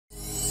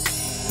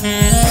Hi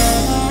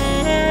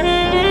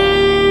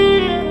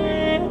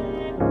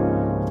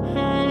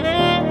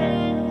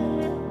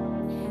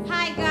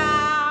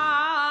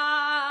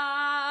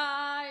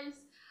guys,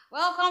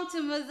 welcome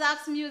to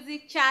MOSAX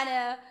music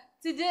channel.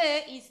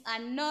 Today is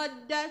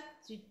another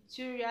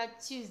tutorial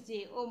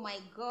Tuesday. Oh my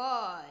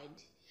god.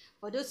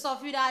 For those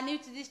of you that are new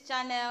to this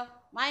channel,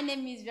 my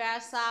name is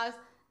Saxophone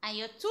and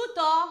your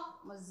tutor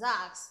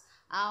MOSAX.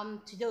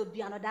 Today will be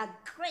another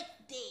great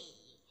day.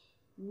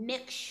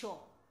 Make sure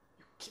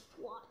you keep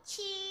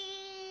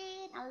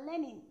watching and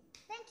learning.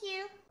 Thank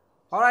you.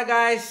 Alright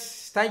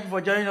guys, thank you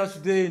for joining us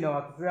today in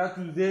our tutorial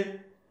Tuesday.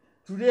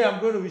 Today I'm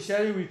going to be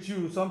sharing with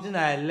you something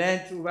I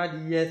learned over the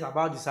years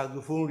about the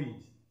saxophone reed.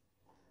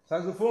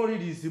 Saxophone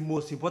reed is the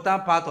most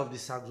important part of the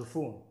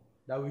saxophone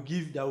that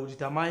will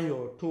determine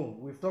your tone.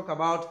 We've talked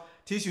about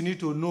things you need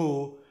to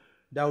know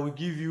that will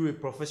give you a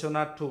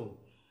professional tone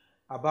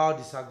about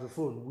the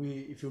saxophone.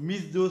 If you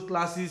missed those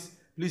classes,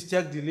 please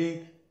check the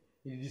link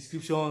in the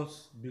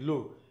descriptions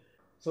below.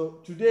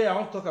 So today I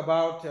want to talk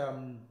about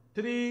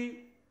 3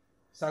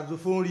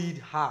 saxophone reed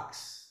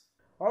hacks.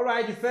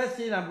 Alright, the first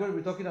thing I'm going to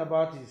be talking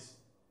about is,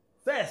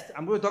 first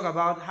I'm going to talk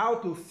about how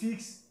to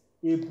fix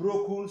a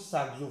broken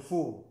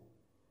saxophone.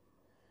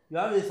 You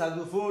have a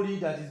saxophone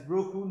reed that is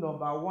broken.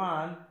 Number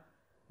 1,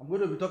 I'm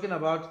going to be talking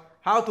about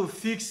how to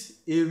fix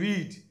a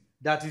reed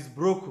that is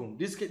broken.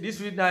 This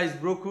reed now is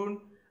broken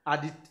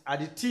at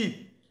the tip.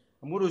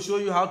 I'm going to show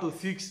you how to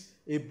fix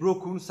a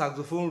broken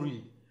saxophone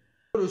reed.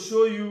 I'm going to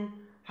show you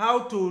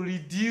how to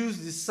reduce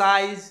the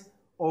size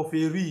of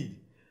a reed.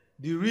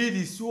 The reed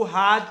is so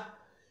hard,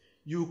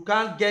 you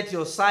can't get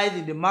your size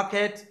in the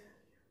market.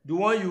 The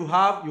one you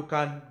have, you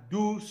can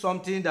do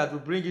something that will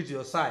bring it to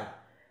your size.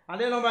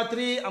 And then number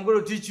 3, I'm going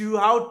to teach you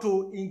how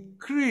to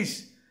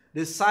increase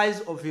the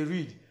size of a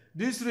reed.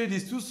 This reed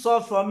is too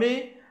soft for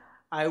me.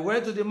 I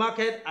went to the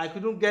market, I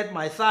couldn't get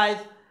my size.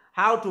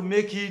 How to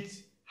make it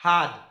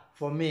hard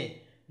for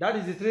me. That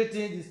is the 3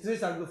 things, the 3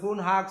 saxophone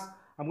hacks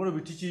I'm going to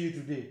be teaching you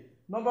today.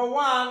 Number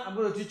 1, I'm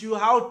going to teach you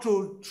how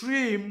to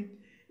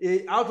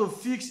how to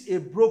fix a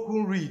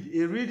broken reed.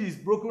 A reed is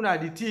broken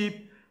at the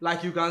tip.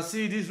 Like you can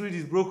see, this reed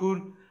is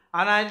broken.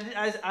 And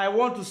I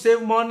want to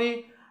save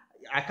money.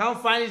 I can't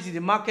find it in the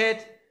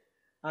market.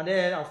 And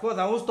then, of course,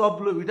 I won't stop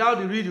playing. Without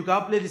the reed, you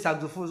can't play the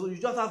saxophone. So you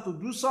just have to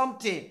do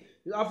something.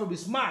 You have to be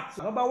smart.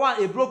 So number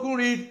 1, a broken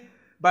reed.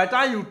 By the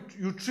time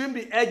you trim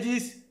the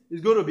edges,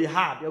 it's going to be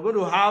hard. You're going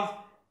to have,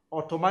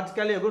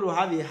 automatically, you're going to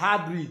have a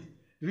hard reed.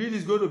 The reed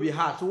is going to be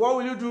hard. So what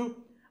will you do?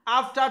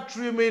 After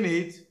trimming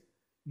it,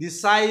 the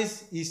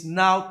size is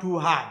now too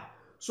hard.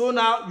 So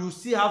now you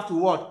still have to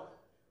what?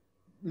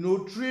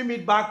 Trim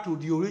it back to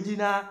the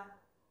original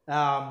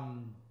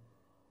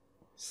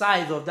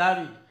size of that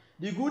reed.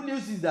 The good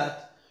news is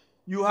that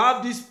you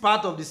have this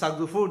part of the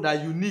saxophone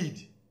that you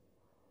need.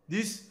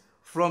 This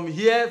from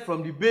here,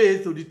 from the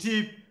base to the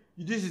tip,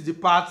 this is the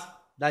part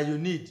that you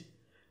need.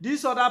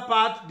 This other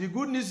part, the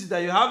good news is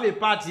that you have a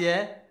part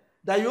here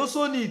that you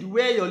also need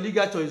where your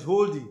ligature is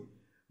holding.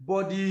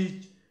 But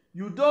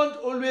you don't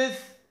always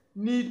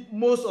need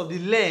most of the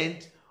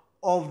length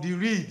of the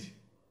reed.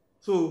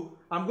 So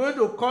I'm going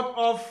to cut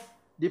off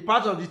the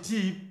part of the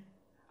tip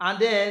and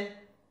then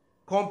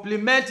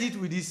complement it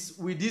with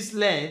this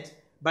length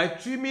by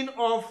trimming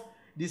off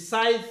the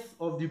size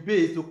of the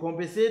base to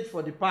compensate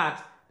for the part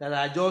that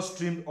I just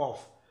trimmed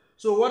off.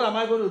 So what am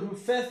I going to do?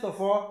 First of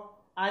all,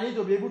 I need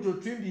to be able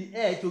to trim the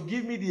edge to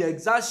give me the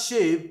exact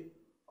shape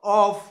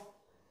of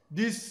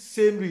this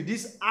same reed,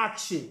 this arc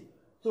shape.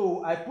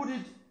 So I put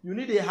it, you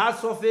need a hard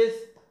surface,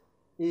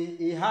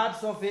 a hard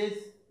surface,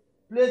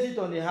 place it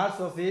on a hard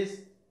surface.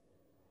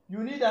 You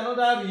need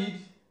another reed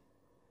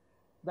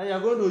that you are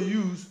going to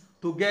use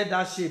to get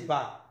that shape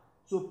back.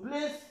 So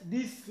place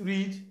this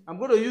reed, I'm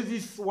going to use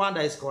this one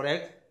that is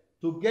correct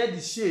to get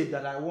the shape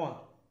that I want.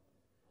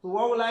 So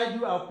what will I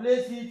do? I'll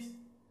place it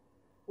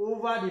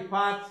over the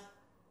part,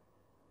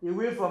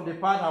 away from the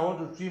part I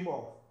want to trim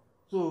off.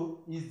 So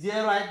it's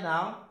there right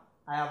now.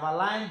 I have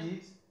aligned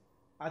it.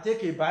 I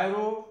take a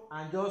biro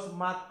and just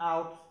mark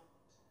out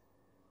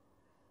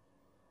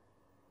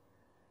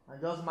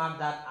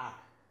that arc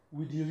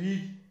with the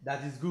reed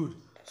that is good.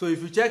 So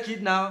if you check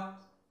it now,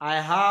 I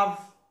have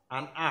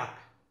an arc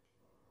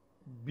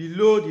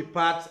below the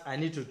part I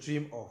need to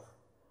trim off.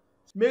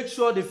 Make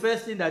sure the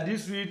first thing that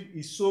this reed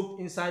is soaked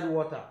inside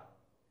water.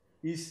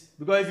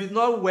 Because if it's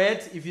not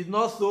wet, if it's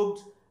not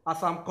soaked,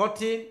 as I'm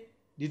cutting,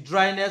 the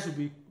dryness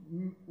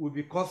will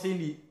be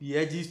causing the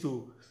edges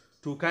to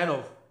kind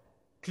of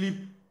clip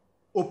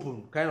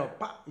open,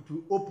 it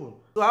will open.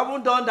 So I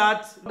haven't done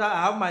that.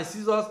 I have my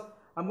scissors.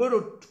 I'm going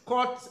to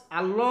cut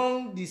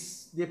along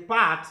the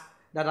part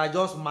that I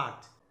just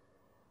marked.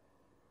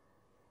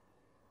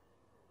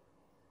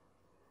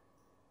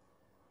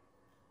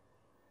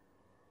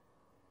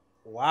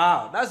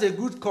 Wow, that's a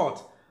good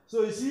cut.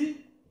 So you see,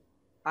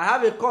 I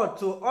have a cut.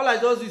 So all I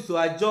just do is to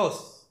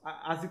adjust.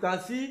 As you can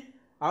see,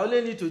 I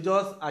only need to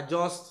just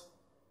adjust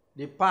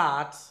the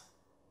part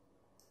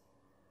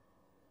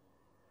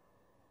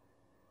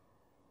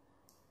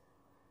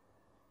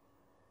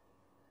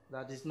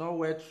that is not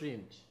well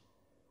trimmed.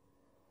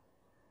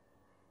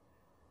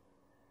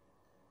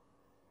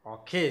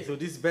 Okay, so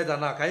this is better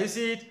now. Can you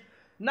see it?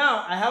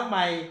 Now I have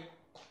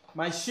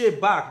my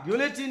shape back. The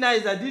only thing now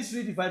is that this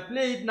reed, if I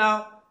play it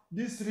now,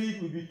 this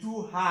reed will be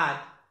too hard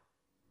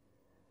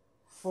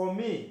for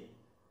me.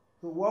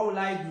 So what will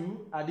I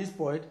do at this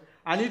point?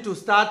 I need to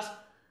start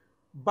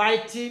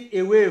biting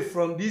away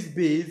from this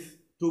bass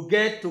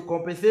to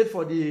compensate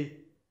for the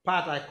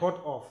part I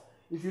cut off.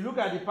 If you look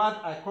at the part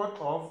I cut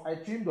off, I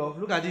trimmed off,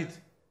 look at it.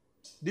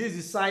 This is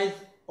the size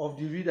of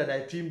the reed that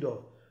I trimmed off.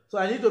 So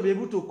I need to be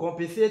able to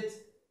compensate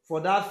for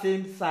that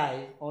same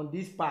size on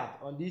this part,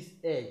 on this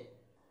edge.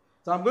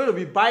 So I'm going to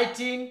be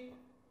biting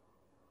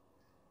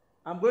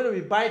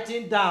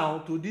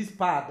down to this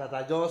part that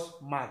I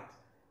just marked,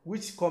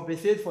 which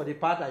compensates for the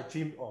part I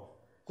trimmed off.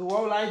 So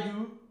what will I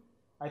do?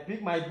 I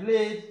pick my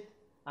blade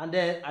and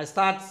then I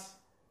start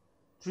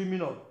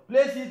trimming off.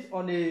 Place it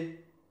on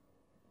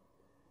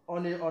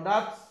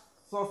that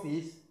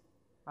surface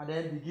and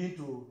then begin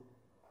to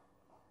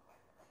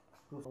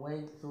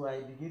so I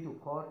begin to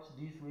cut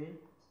this way.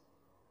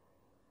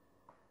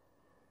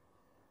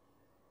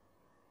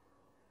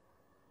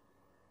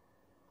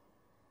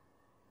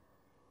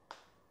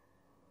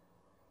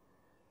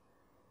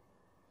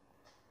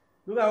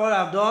 Look at what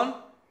I've done.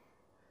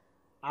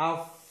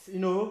 I've,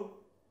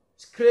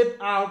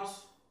 scraped out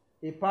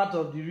a part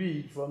of the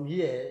reed from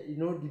here.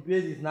 The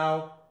base is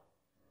now,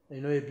 a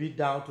bit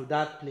down to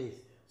that place.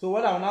 So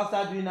what I will now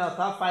start doing now,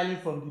 start filing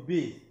from the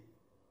base.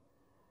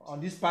 On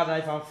this part,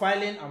 if I'm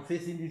filing, I'm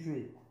facing this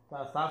way. So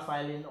I'll start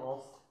filing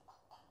off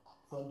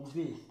from the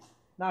base.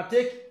 Now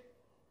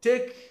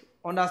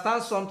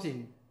understand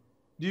something.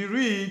 The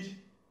reed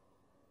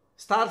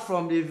starts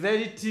from the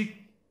very thick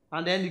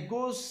and then it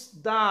goes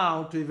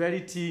down to a very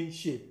thin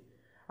shape.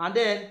 And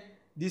then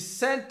the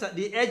center,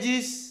 the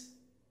edges,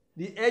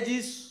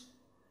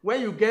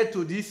 when you get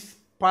to this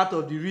part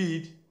of the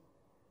reed,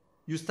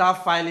 you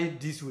start filing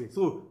this way.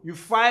 So you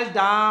file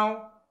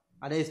down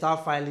and then you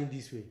start filing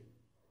this way.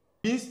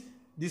 Means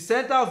the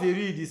center of the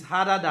reed is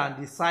harder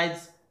than the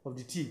sides of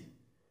the tip.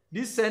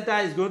 This center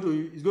is going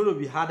to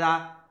be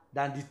harder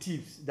than the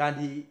tips,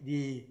 than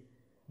the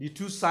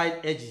two side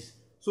edges.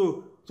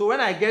 So when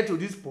I get to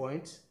this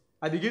point,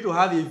 I begin to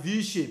have a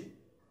V shape.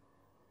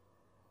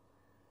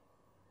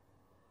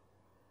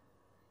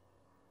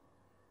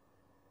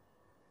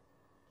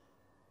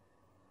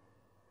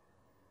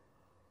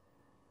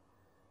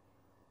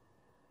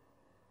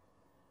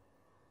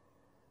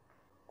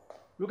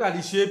 Look at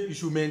the shape you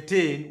should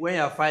maintain when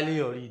you are filing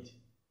your reed.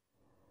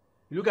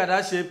 You look at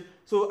that shape.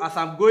 So as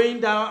I'm going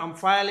down, I'm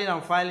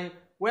filing.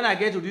 When I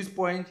get to this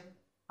point,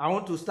 I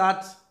want to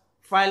start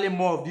filing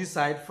more of this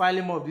side,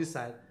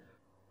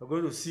 You're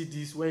going to see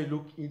this when you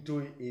look into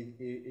a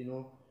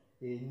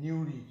new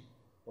reed.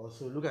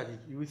 Also, look at it.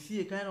 You will see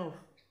a kind of,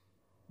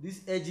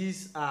 these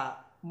edges are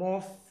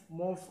more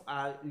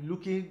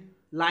looking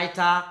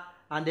lighter,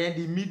 and then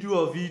the middle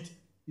of it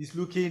is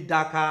looking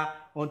darker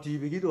until you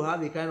begin to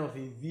have a kind of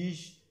a V,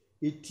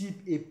 a tip,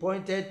 a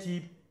pointed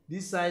tip.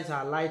 These sides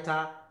are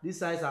lighter. These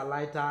sides are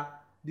lighter.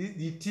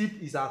 The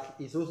tip is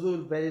also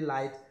very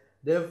light.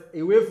 Then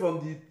away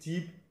from the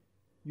tip,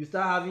 you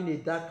start having a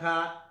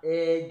darker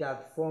edge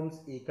that forms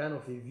a kind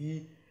of a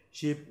V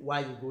shape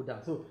while you go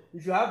down. So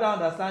if you have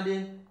that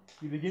understanding,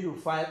 you begin to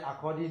file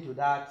according to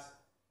that.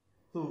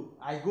 So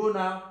I go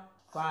now,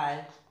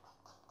 file.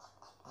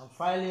 I'm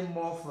filing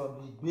more from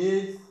the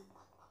base,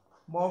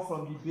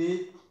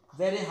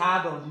 very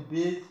hard on the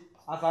base.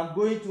 As I'm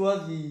going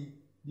towards the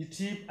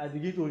tip, I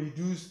begin to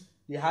reduce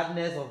the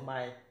hardness of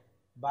my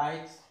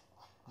bite,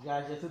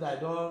 so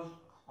that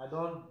I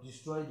don't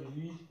destroy the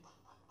reed.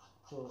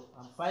 So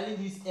I'm filing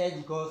this edge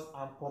because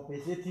I'm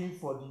compensating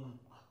for the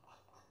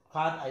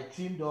part I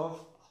trimmed off.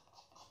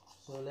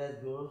 So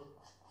let's go.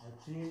 I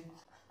trim.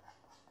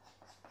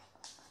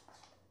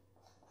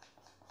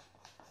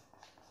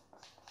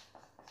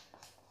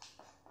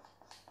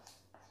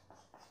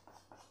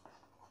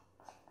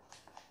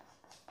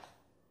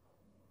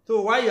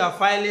 So while you are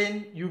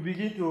filing, you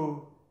begin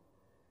to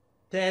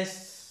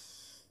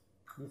test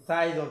the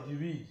size of the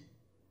reed.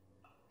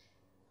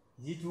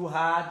 Is it too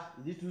hard?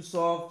 Is it too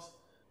soft?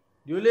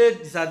 The only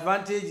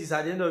disadvantage is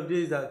at the end of the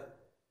day is that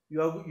you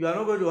are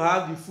not going to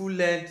have the full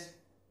length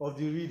of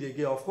the reed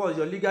again. Of course,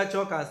 your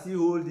ligature can still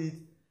hold it,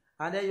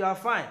 and then you are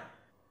fine.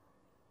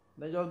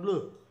 Let's just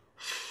blow.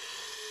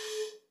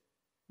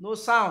 No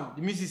sound.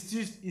 It means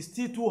it's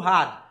still too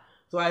hard.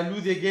 So I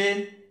lose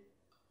again.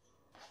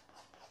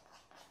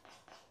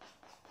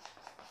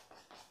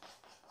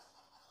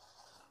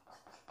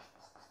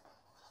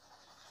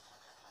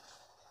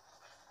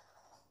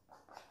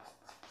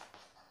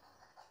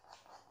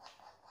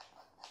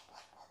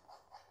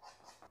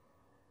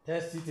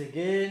 Test it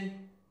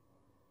again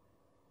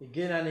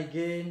and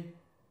again.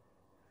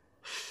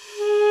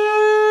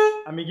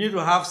 I'm beginning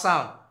to have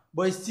sound,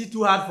 but it's still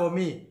too hard for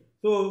me.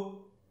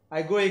 So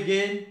I go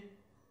again.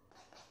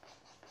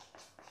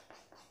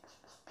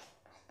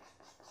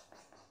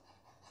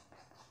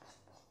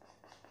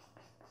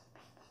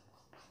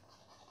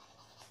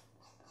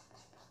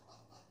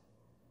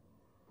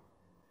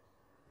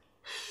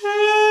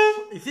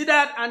 see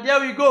that? And there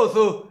we go.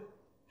 So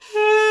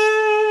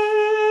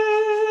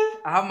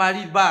I have my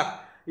reed back.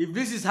 If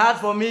this is hard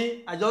for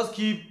me, I just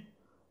keep,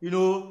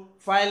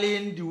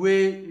 filing the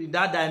way in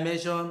that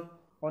dimension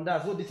on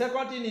that. So the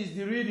second thing is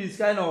the reed is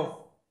kind of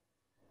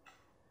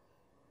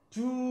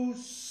too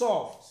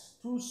soft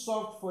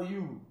for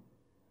you.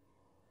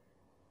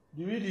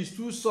 The reed is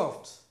too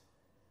soft.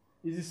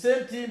 It's the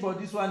same thing, but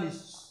this one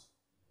is.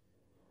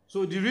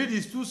 So the reed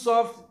is too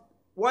soft.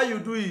 What you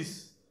do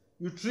is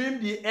you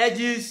trim the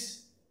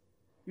edges.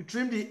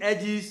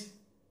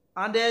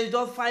 And then you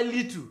just file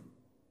little.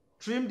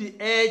 Trim the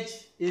edge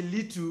a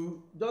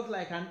little, just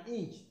like an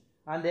inch,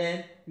 and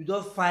then you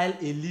just file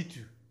a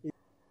little.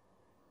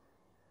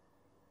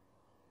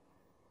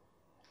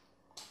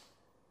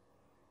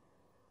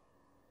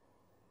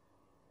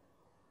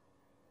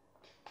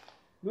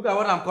 Look at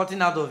what I'm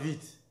cutting out of it.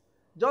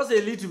 Just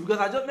a little,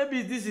 because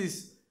maybe this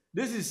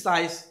is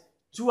size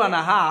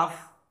 2.5,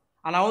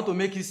 and I want to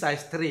make it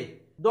size 3.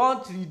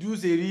 Don't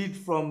reduce a reed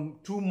from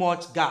too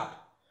much gap.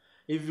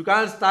 If you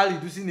can't start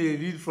reducing a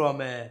reed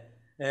from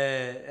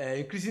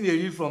increasing a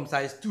reed from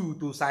size 2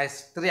 to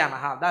size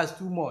 3.5, that's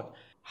too much.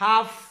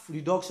 Half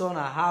reduction and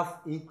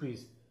half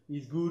increase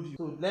is good.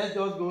 So let's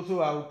just go. So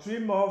I will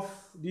trim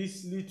off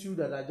this little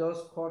that I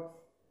just cut.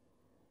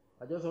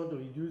 I just want to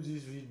reduce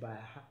this reed by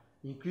half,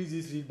 increase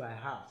this reed by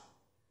half.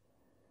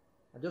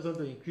 I just want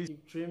to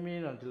keep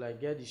trimming until I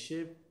get the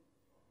shape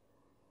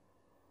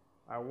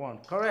I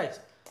want. Correct.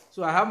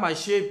 So I have my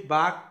shape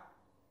back.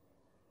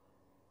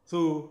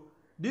 So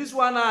this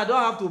one now I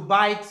don't have to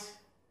bite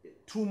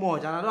too much,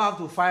 and I don't have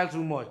to file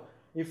too much.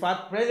 In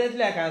fact,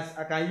 presently I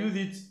can use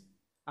it.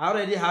 I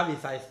already have a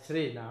size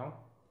 3 now.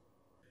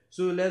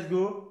 So let's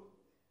go.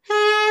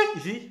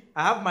 You see,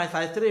 I have my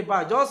size 3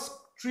 back. Just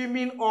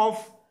trimming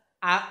off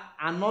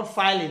and not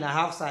filing. I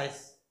have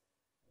size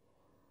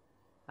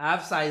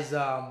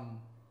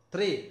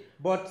 3.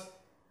 But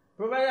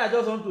probably I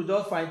just want to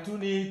just fine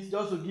tune it,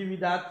 just to give it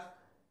that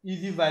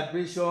easy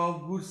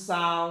vibration, good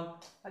sound.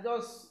 I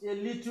just a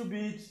little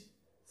bit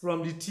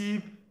from the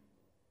tip,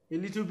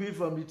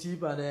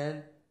 and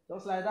then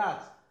just like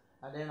that.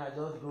 And then I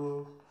just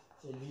go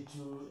a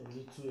little,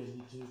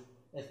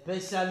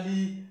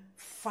 especially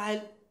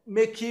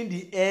making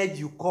the edge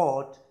you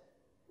cut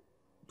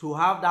to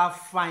have that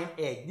fine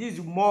edge. This is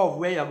more of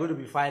where you're going to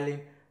be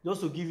filing,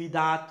 just to give it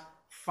that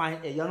fine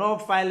edge. You're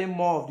not filing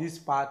more of this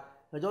part,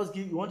 but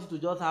you want it to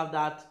just have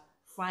that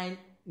fine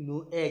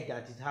edge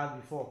that it had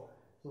before.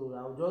 So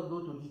I will just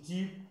go to the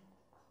tip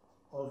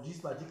of this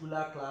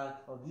particular cloud,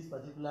 of this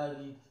particular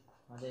reed,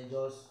 and then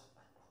just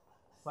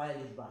file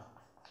it back.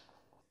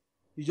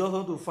 You just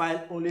want to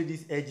file only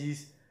these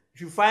edges.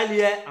 If you file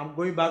here, I'm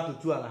going back to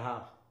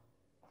 2.5.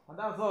 And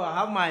that's all. I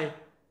have my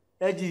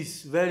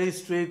edges very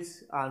straight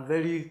and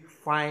very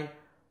fine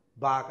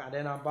back, and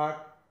then I'm back.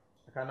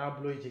 I can now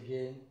blow it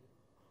again.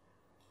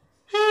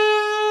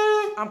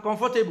 I'm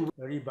comfortable with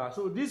the reed back.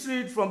 So this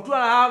reed from 2.5,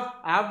 I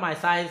have my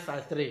size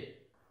 3.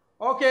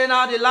 Okay,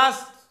 now the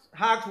last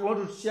hack we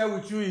want to share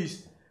with you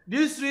is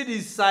this reed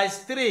is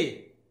size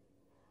 3.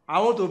 I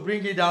want to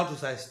bring it down to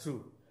size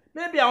 2.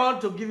 Maybe I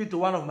want to give it to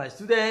one of my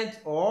students,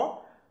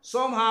 or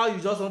somehow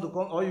you just want to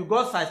come, or you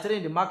got size 3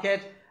 in the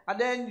market and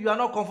then you are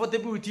not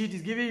comfortable with it.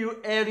 It's giving you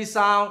airy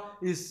sound.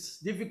 It's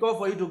difficult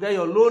for you to get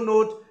your low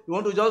note. You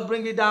want to just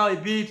bring it down a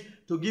bit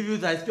to give you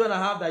size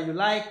 2.5 that you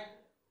like.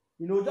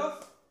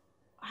 Just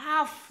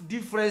half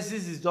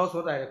differences is just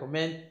what I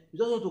recommend. You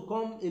just want to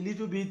come a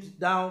little bit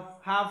down,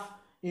 half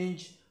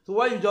inch. So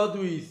what you just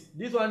do is,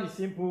 this one is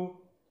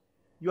simple.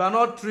 You are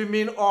not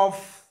trimming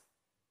off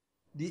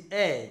the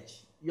edge.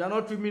 You are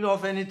not trimming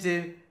off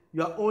anything.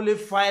 You are only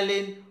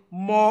filing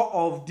more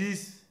of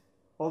this,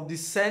 of the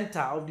center,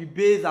 of the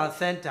base and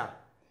center.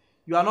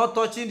 You are not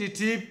touching the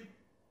tip.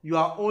 You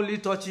are only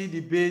touching the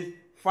base,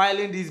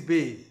 filing this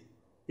base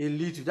a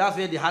little. That's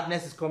where the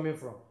hardness is coming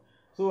from.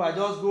 So I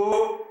just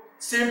go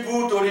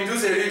simple. To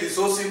reduce a reed is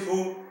so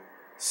simple,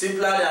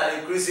 simpler than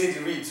increasing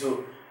the reed.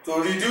 So to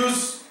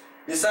reduce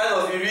the size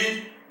of the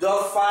reed,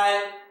 just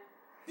file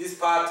this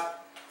part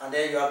and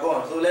then you are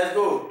gone. So let's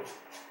go.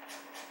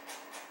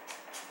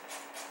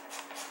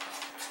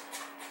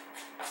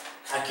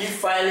 I keep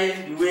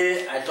filing the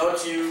way I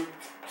taught you,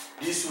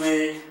 this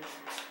way.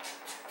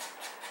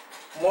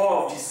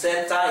 More of the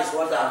center is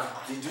what I'm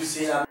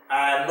reducing.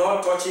 I'm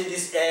not touching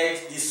this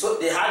edge.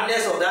 The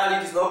hardness of that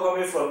reed is not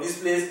coming from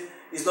this place.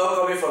 It's not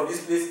coming from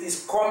this place.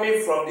 It's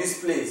coming from this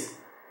place.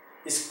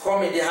 It's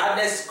coming. The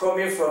hardness is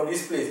coming from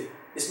this place.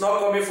 It's not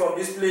coming from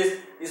this place.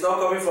 It's not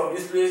coming from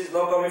this place. It's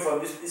not coming from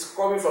this. It's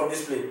coming from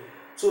this place.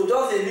 So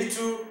just a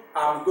little,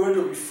 I'm going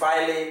to be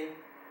filing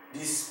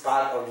this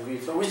part of the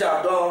reed. So which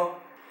I've done.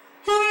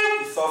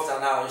 It's softer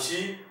now. You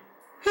see?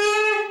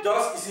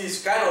 Just, you see,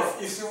 it's kind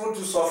of, it's even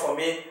too soft for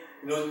me.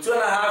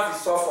 2.5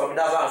 is soft for me.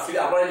 That's what I'm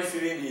feeling. I'm already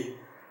feeling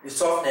the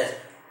softness.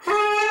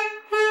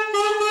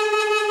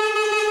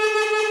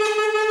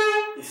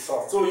 It's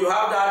soft. So you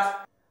have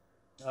that.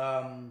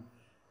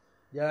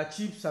 There are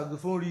cheap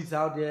saxophone reeds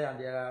out there, and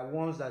there are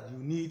ones that you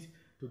need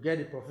to get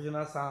the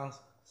professional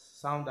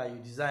sound that you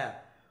desire.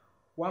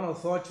 One of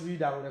such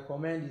reed I would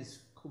recommend is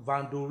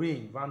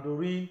Vandorin.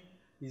 Vandorin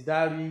is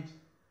that reed.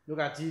 Look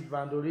at it,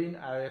 Vandorin.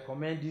 I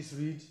recommend this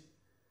reed,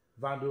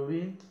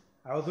 Vandorin.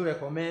 I also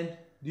recommend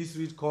this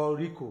reed called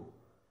Rico.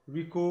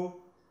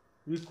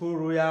 Rico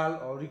Royal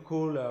or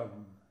Rico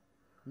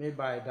made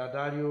by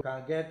Dadario. You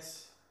can get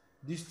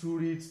these two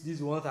reeds.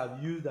 These ones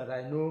I've used that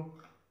I know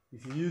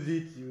if you use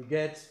it, you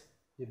get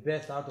the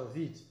best out of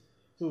it.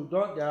 So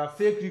there are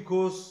fake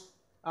Ricos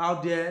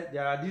out there.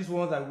 There are these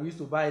ones that we used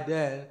to buy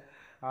then.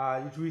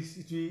 It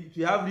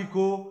will have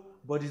Rico,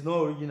 but it's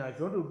not original. If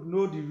you want to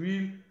know the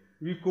real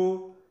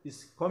Rico,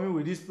 it's coming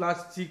with this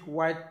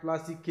white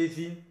plastic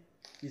casing.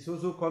 It's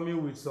also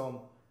coming with some,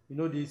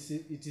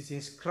 it is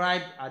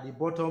inscribed at the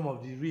bottom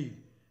of the reed.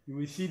 You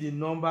will see the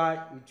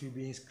number, it will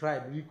be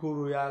inscribed, Rico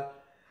Royal.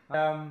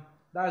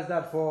 That's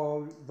that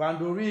for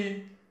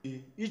Vandorin.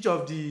 Each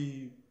of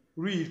the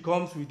reed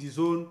comes with its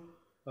own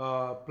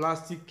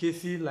plastic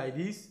casing like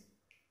this,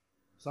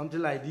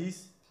 something like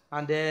this,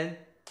 and then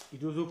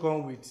it also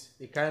comes with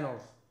a kind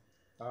of,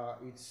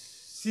 it's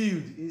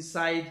sealed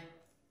inside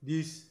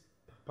this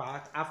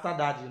pack. After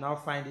that, you now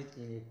find it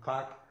in a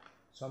pack,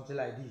 something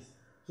like this.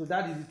 So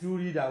that is the two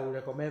reed I would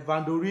recommend,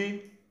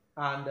 Vandorin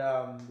and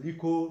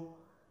Rico,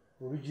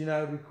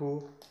 original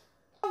Rico.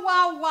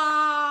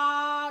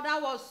 Wow,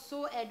 that was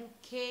so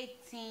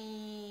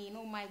educating.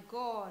 Oh my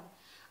God.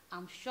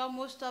 I'm sure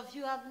most of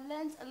you have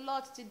learned a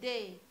lot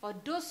today. For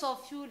those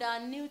of you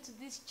that are new to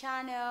this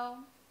channel,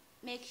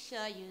 make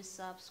sure you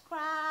subscribe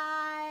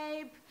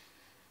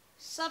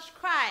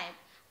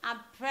and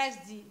press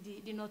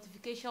the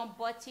notification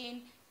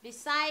button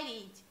beside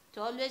it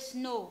to always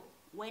know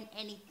when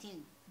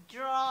anything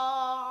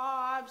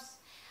drops.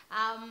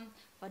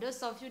 For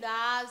those of you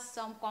that has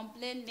some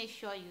complaint, make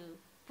sure you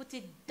put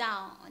it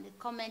down on the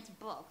comment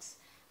box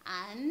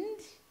and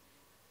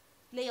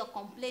lay your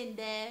complaint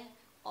there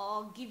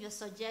or give your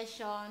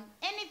suggestion,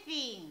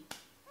 anything.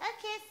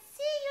 Okay,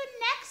 see you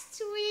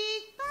next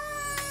week.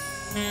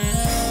 Bye.